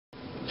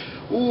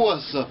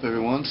What's up,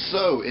 everyone?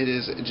 So it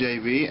is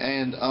JB,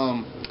 and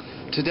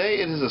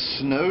today it is a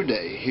snow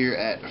day here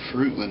at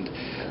Fruitland,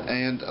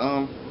 and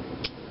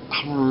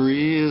I'm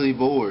really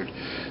bored.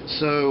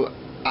 So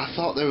I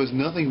thought there was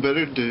nothing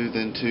better to do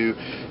than to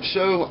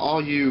show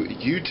all you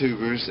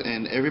YouTubers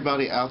and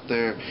everybody out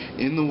there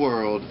in the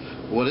world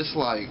what it's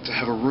like to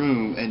have a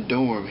room and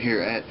dorm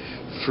here at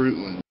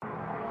Fruitland.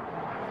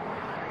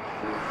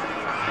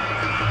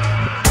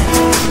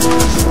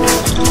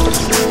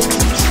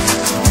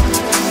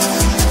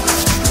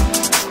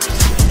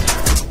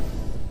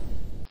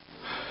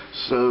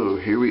 So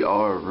here we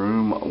are,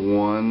 room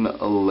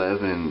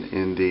 111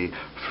 in the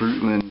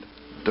Fruitland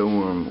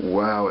dorm.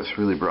 Wow, it's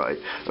really bright.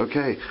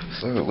 Okay,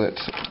 so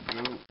let's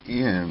go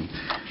in,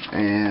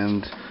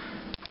 and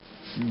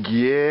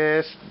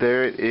yes,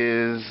 there it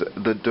is,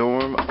 the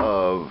dorm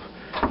of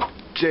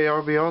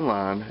JRB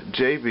Online,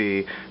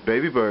 JB,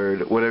 Baby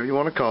Bird, whatever you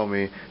want to call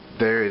me.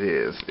 There it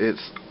is.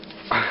 It's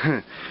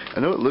I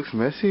know it looks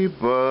messy,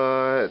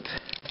 but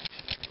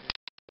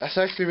that's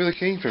actually really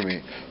keen for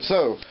me.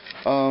 So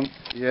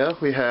yeah,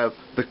 we have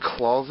the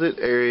closet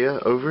area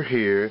over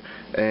here,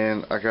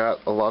 and I got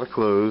a lot of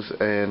clothes,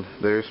 and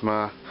there's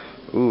my,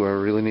 ooh, I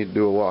really need to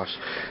do a wash.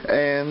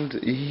 And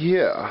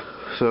yeah,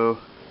 so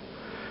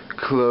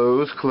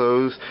clothes,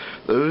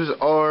 those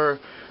are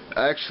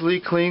actually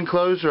clean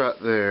clothes right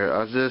there.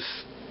 I just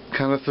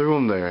kind of threw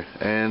them there,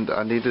 and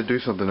I need to do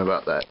something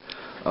about that.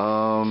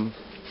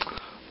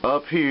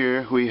 Up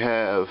here we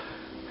have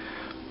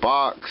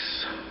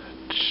box,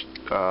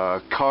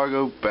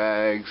 cargo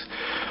bags.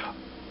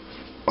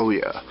 Oh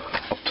yeah,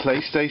 a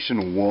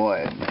PlayStation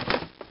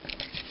 1.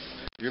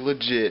 You're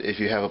legit if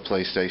you have a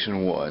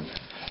PlayStation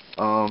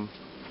 1.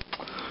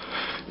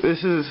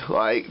 This is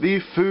like the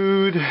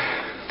food.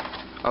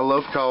 I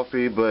love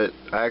coffee, but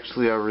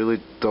actually I really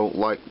don't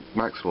like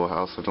Maxwell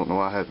House. I don't know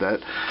why I had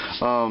that.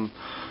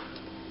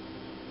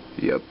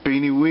 Yeah,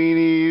 beanie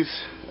weenies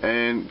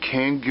and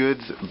canned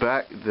goods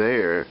back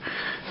there.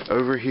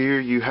 Over here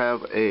you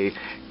have a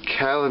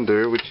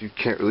calendar, which you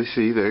can't really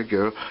see. There you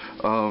go.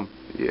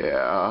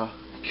 Yeah,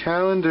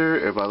 calendar.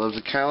 Everybody loves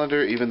a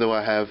calendar, even though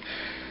I have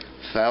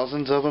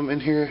thousands of them in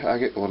here. I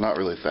get, well, not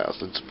really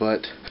thousands,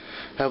 but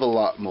have a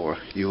lot more.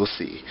 You will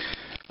see.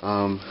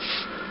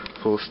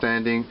 Full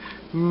standing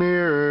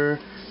mirror.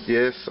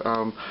 Yes,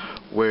 I'm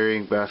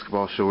wearing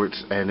basketball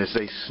shorts, and it's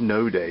a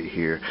snow day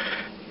here.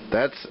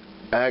 That's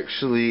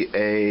actually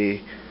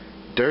a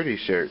dirty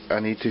shirt. I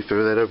need to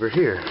throw that over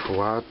here.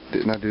 Why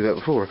didn't I do that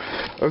before?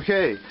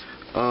 Okay.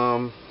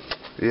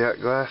 Yeah,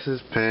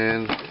 glasses,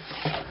 pen.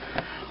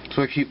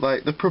 So I keep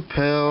like the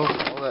Propel,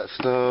 all that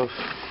stuff.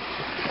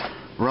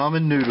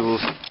 Ramen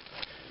noodles.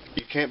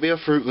 You can't be a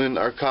Fruitland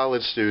or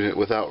college student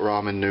without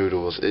ramen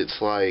noodles.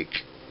 It's like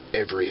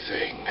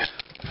everything.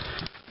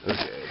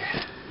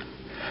 Okay.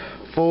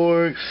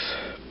 Forks,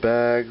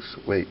 bags.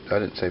 Wait, I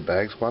didn't say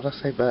bags. Why did I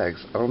say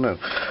bags? I don't know.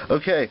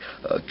 Okay,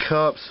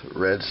 cups,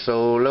 red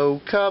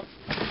Solo cup.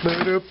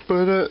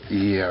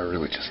 Yeah, I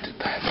really just did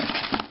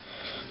that.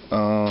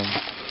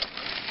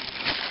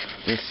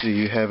 Let's see,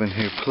 you have in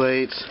here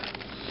plates,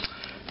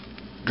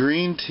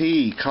 green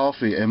tea,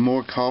 coffee, and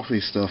more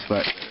coffee stuff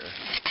back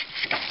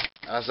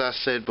there. As I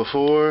said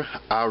before,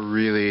 I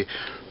really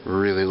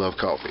love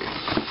coffee.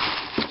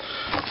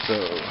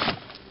 So,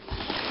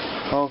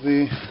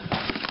 coffee,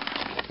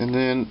 and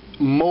then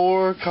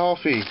more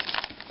coffee.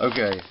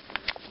 Okay,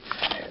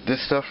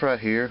 this stuff right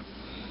here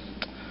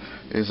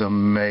is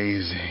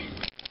amazing.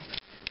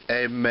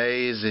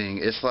 Amazing.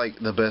 It's like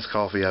the best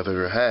coffee I've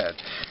ever had.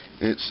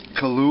 It's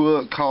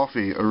Kahlua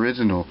coffee,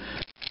 original.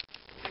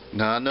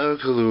 Now I know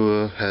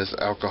Kahlua has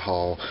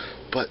alcohol,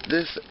 but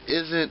this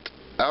isn't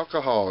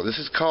alcohol. This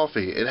is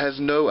coffee. It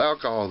has no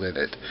alcohol in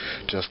it.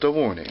 Just a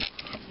warning.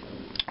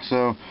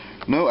 So,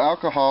 no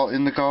alcohol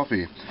in the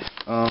coffee.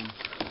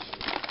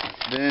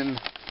 Then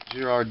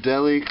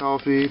Girardelli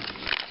coffee,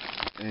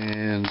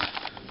 and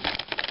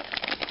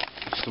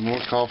some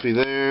more coffee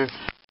there.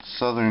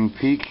 Southern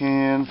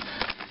pecan,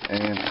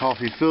 and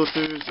coffee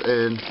filters,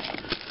 and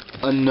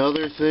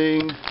another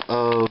thing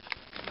of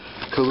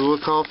Kahlua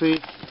coffee.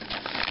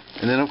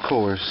 And then of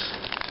course,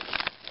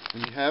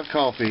 when you have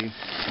coffee,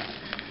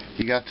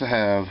 you got to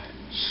have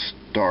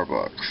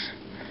Starbucks.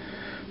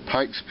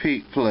 Pikes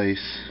Peak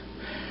Place,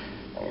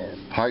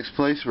 Pikes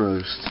Place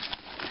Roast,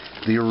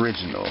 the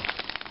original.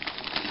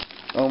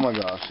 Oh my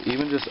gosh,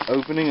 even just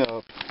opening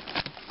up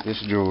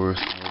this drawer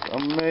smells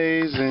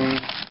amazing.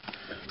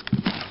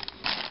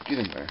 Get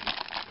in there.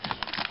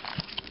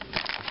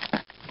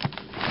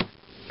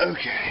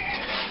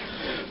 Okay,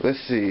 let's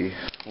see,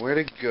 where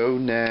to go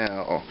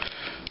now?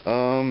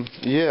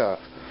 Yeah,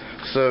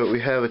 so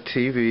we have a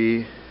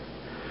TV,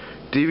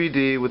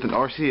 DVD with an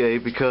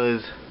RCA,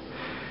 because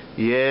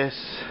yes,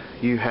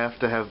 you have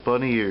to have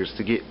bunny ears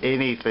to get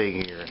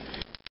anything here.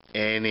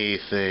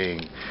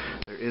 Anything.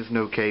 There is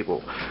no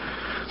cable.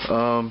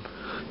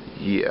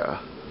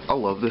 Yeah, I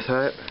love this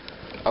hat.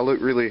 I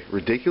look really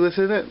ridiculous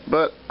in it,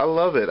 but I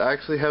love it. I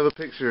actually have a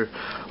picture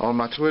on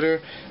my Twitter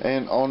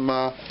and on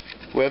my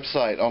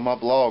website, on my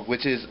blog,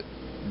 which is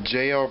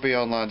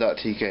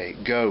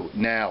jrbonline.tk. Go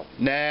now.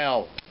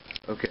 Now!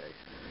 Okay.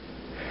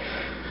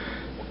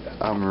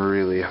 I'm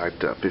really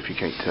hyped up if you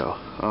can't tell.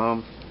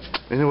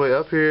 Anyway,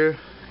 up here,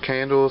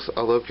 candles.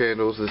 I love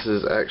candles. This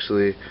is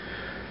actually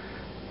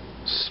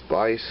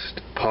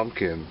spiced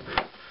pumpkin.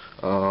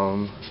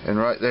 And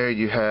right there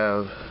you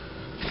have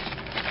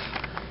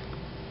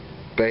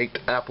baked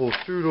apple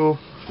strudel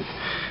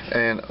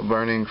and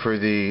burning for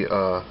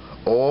the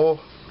oil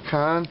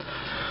kind.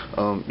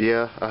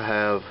 Yeah, I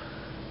have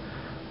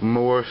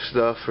more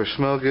stuff for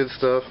smell good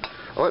stuff.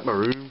 I like my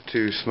room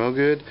to smell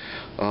good.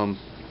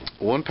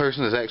 One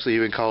person has actually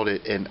even called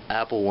it an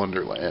apple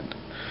wonderland.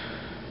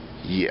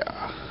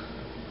 Yeah.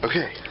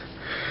 Okay.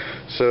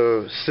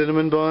 So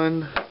cinnamon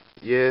bun,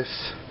 yes.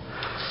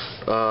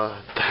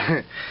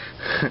 I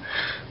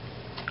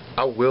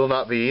will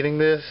not be eating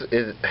this.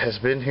 It has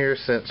been here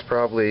since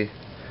probably,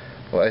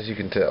 well, as you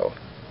can tell,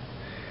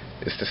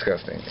 it's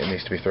disgusting. It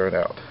needs to be thrown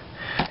out.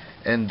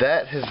 And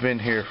that has been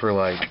here for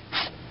like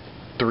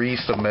 3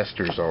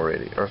 semesters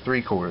already, or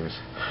 3 quarters.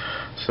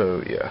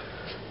 So yeah.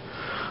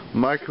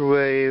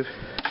 Microwave.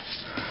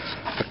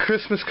 A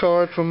Christmas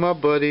card from my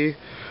buddy.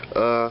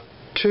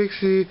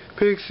 Trixie,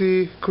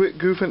 Pixie, quit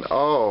goofing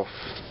off.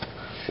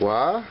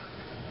 Why?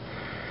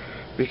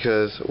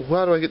 Because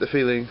why do I get the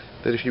feeling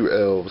that if you were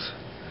elves,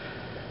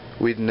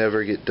 we'd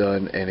never get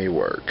done any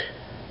work?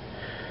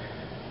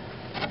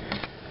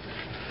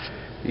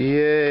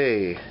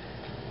 Yay.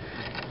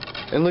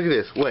 And look at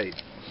this. Wait.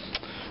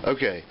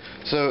 Okay.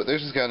 So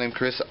there's this guy named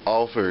Chris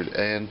Alford,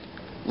 and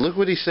look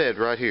what he said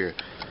right here.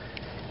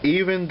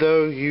 Even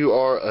though you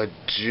are a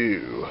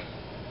Jew,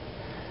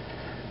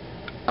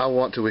 I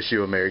want to wish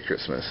you a Merry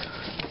Christmas.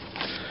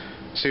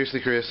 Seriously,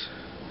 Chris.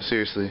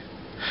 Seriously.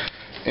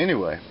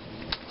 Anyway,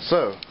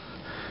 so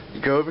you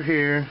go over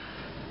here.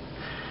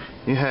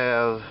 You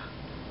have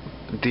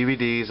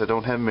DVDs. I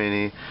don't have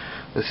many.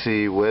 Let's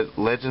see.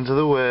 Legends of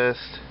the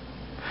West.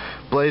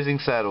 Blazing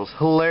Saddles.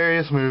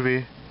 Hilarious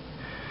movie.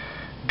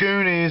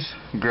 Goonies.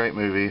 Great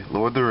movie.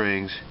 Lord of the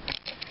Rings.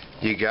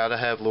 You gotta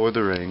have Lord of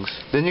the Rings.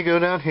 Then you go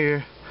down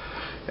here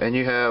and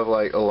you have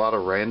like a lot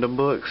of random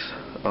books.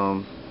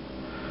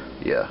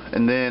 Yeah.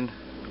 And then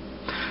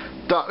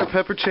Dr.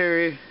 Pepper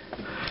Cherry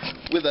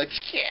with a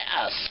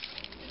kiss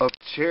of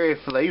cherry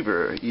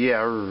flavor. Yeah,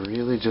 I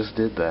really just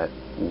did that.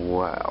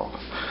 Wow.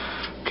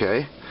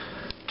 Okay.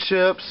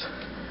 Chips.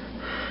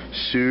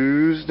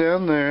 Shoes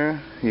down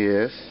there.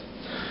 Yes.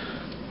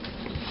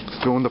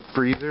 Let's go in the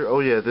freezer.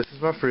 Oh yeah, this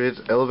is my fridge.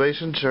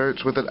 Elevation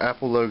Church with an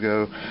Apple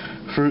logo.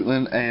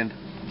 Fruitland, and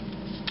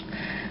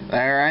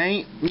there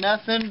ain't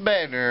nothing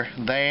better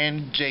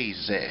than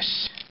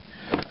Jesus.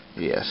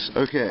 Yes.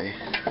 Okay.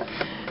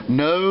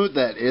 No,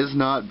 that is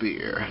not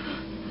beer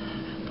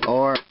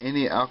or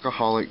any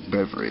alcoholic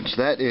beverage.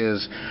 That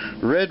is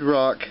Red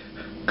Rock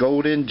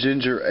Golden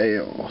Ginger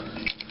Ale.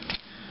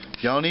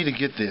 Y'all need to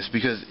get this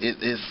because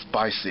it is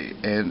spicy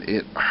and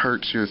it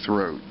hurts your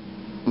throat,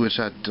 which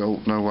I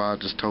don't know why I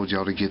just told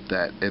y'all to get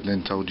that and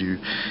then told you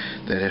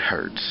that it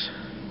hurts.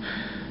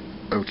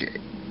 Okay.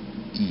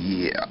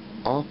 Yeah.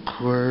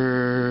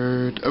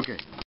 Awkward. Okay.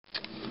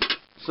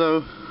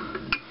 So,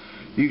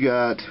 you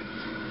got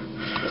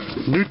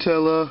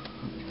Nutella.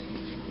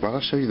 Well,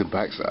 I'll show you the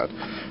backside.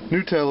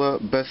 Nutella,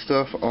 best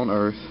stuff on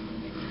earth.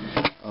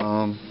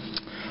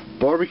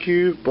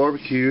 Barbecue,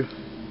 barbecue,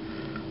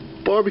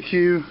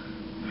 barbecue,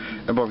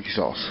 and barbecue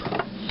sauce.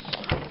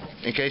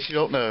 In case you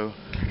don't know,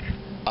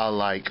 I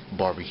like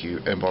barbecue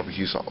and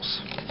barbecue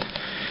sauce.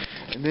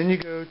 And then you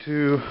go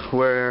to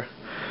where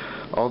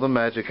all the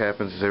magic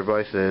happens, as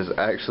everybody says.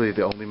 Actually,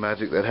 the only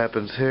magic that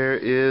happens here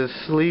is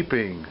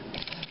sleeping.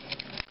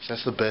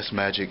 That's the best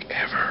magic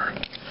ever.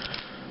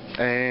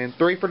 And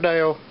 3 for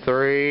Dale.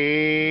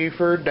 3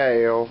 for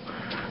Dale.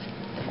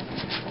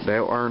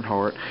 Dale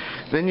Earnhardt.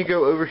 Then you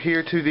go over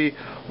here to the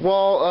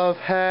wall of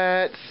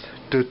hats.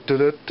 Da, da,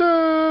 da,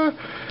 da.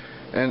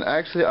 And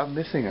actually, I'm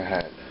missing a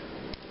hat.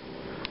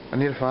 I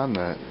need to find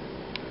that.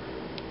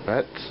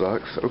 That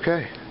sucks.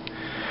 Okay.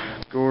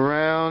 Go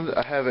around.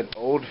 I have an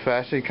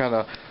old-fashioned kind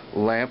of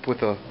lamp with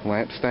a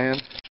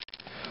lampstand.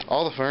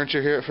 All the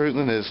furniture here at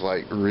Fruitland is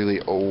like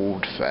really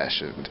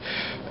old-fashioned,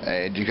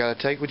 and you gotta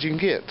take what you can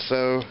get.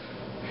 So,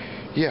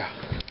 yeah.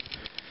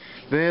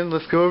 Then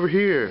let's go over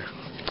here.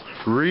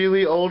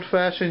 Really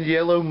old-fashioned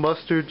yellow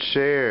mustard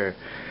chair.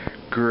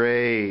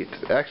 Great.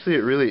 Actually,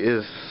 it really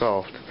is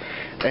soft,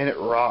 and it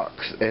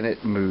rocks, and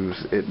it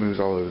moves. It moves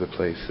all over the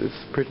place. It's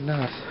pretty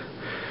nice.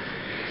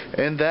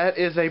 And that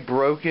is a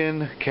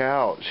broken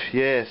couch.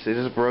 Yes, it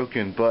is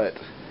broken, but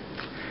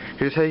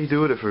here's how you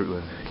do it at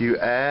Fruitland. You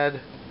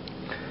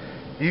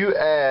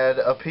add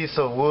a piece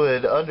of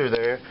wood under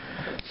there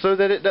so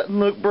that it doesn't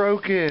look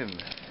broken.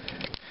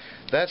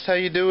 That's how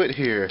you do it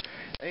here.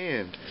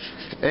 And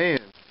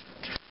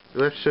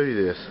let's show you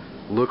this.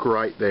 Look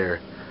right there.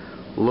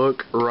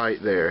 Look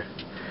right there.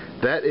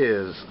 That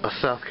is a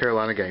South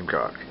Carolina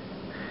Gamecock.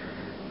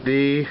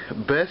 The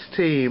best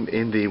team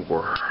in the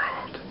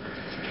world.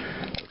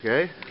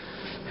 Okay?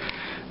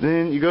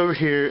 Then you go over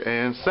here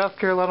and South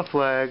Carolina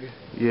flag,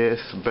 yes,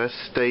 best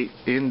state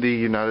in the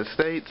United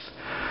States.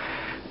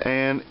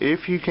 And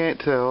if you can't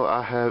tell,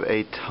 I have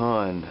a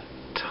ton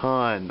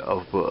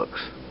of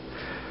books.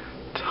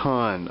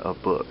 Ton of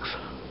books.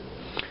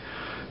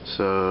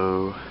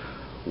 So,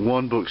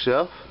 one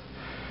bookshelf.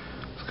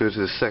 Let's go to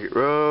the second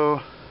row.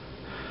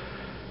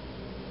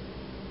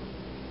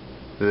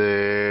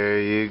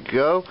 There you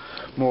go.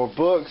 More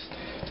books.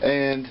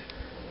 And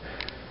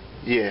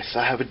yes,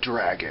 I have a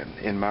dragon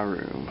in my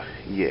room.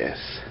 Yes.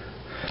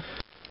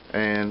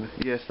 And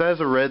yes, that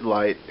is a red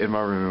light in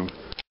my room.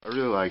 I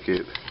really like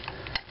it.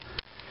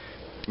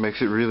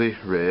 Makes it really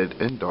red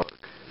and dark.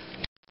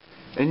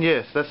 And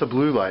yes, that's a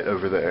blue light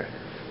over there.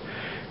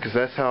 Because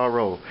that's how I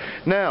roll.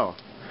 Now,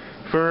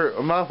 for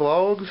my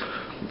vlogs,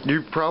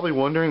 you're probably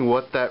wondering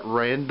what that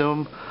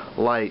random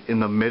light in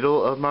the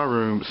middle of my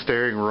room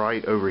staring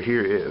right over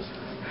here is.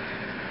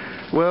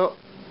 Well,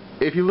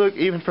 if you look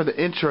even for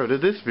the intro to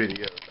this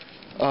video,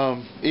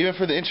 it's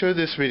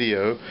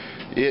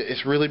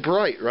really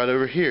bright right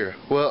over here.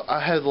 Well,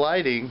 I had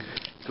lighting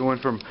going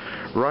from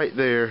right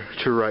there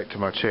to right to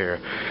my chair.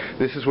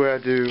 This is where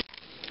I do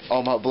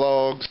all my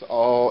vlogs,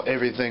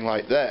 everything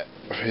like that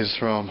is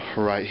from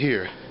right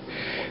here.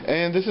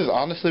 And this is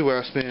honestly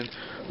where I spend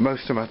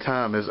most of my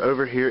time, is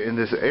over here in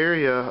this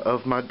area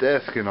of my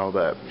desk and all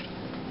that.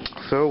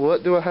 So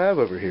what do I have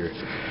over here?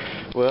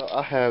 Well,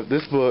 I have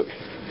this book,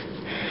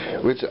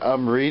 which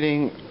I'm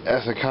reading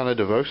as a kind of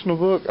devotional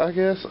book, I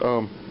guess.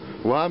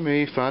 Why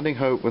Me? Finding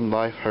Hope When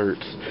Life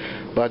Hurts,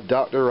 by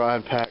Dr.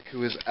 Ryan Pack,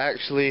 who is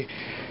actually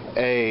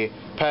a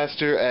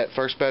pastor at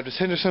First Baptist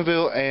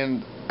Hendersonville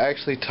and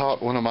actually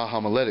taught one of my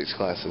homiletics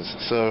classes.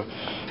 So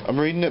I'm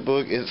reading that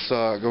book. It's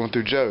going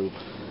through Job,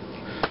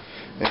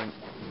 and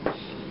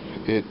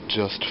it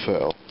just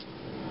fell.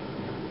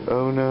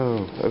 Oh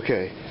no.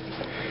 Okay.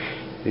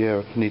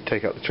 Yeah, need to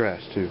take out the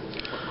trash too.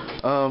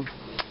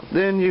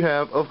 Then you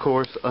have, of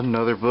course,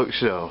 another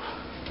bookshelf.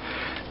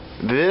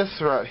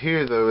 This right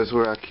here, though, is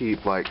where I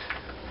keep, like,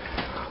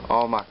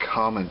 all my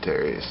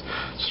commentaries.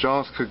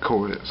 Strong's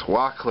Concordance,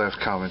 Wycliffe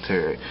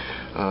commentary,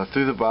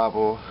 through the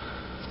Bible,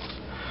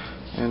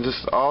 and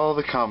just all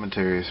the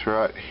commentaries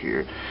right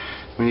here.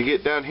 When you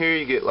get down here,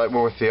 you get, like,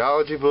 more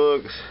theology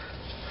books,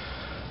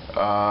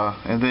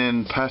 and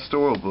then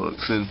pastoral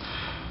books. And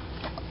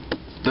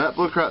that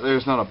book right there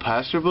is not a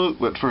pastor book,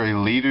 but for a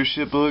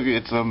leadership book,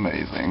 it's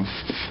amazing.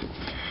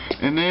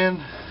 And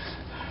then,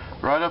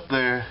 right up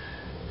there,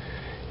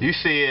 you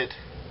see it,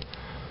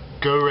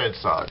 Go Red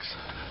Sox.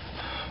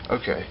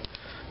 Okay.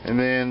 And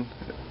then,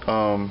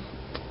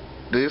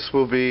 this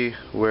will be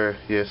where,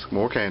 yes,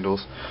 more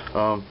candles.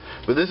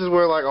 But this is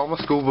where, like, all my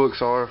school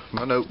books are,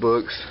 my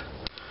notebooks.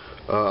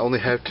 I only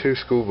have 2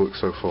 school books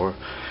so far.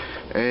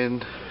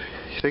 And,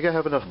 you think I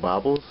have enough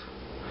Bibles?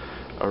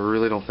 I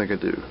really don't think I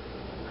do.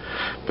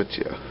 But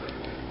yeah.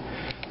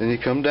 Then you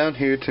come down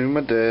here to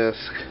my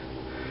desk.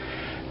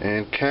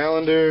 And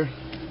calendars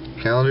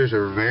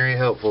are very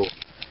helpful.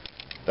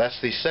 That's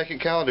the second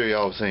calendar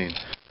y'all have seen.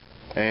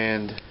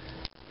 And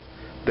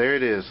there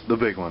it is, the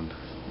big one.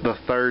 The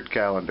third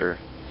calendar.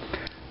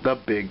 The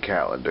big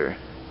calendar.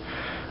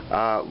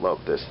 I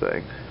love this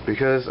thing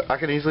because I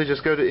can easily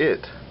just go to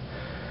it.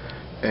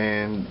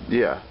 And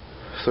yeah.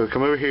 So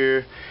come over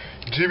here.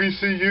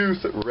 GBC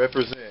Youth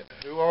represent.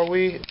 Who are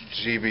we?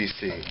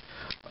 GBC.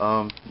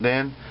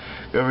 Then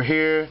over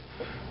here,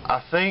 I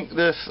think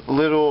this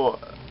little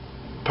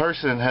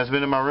person has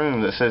been in my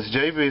room that says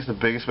JB is the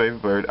biggest baby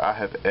bird I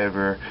have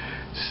ever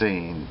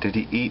seen. Did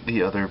he eat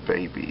the other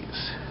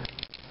babies?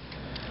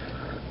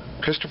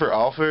 Christopher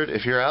Alford,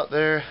 if you're out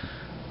there,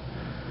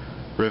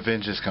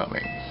 revenge is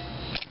coming.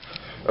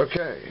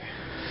 Okay.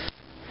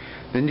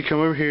 Then you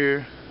come over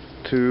here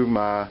to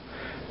my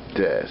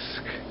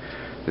desk.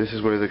 This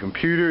is where the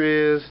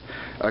computer is.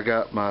 I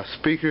got my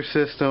speaker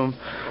system.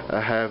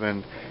 I have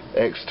an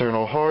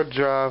external hard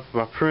drive,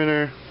 my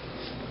printer,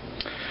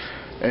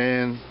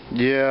 and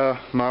yeah,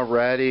 my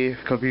ratty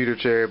computer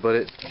chair, but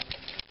it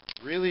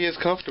really is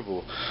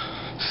comfortable.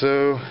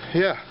 So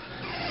yeah,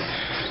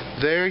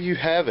 there you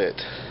have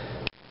it.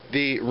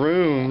 The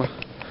room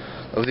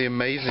of the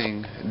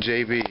amazing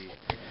JB,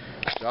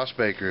 Josh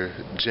Baker,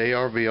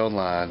 JRB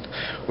Online,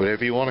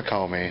 whatever you want to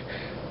call me.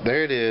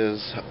 There it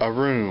is, a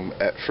room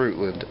at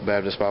Fruitland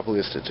Baptist Bible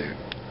Institute.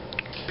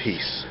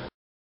 Peace.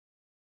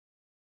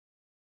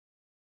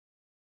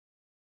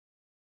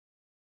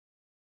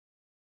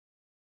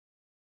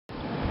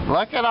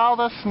 Look at all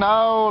the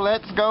snow.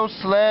 Let's go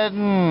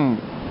sledding.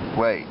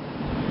 Wait,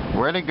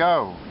 where'd it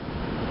go?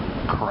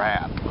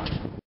 Crap.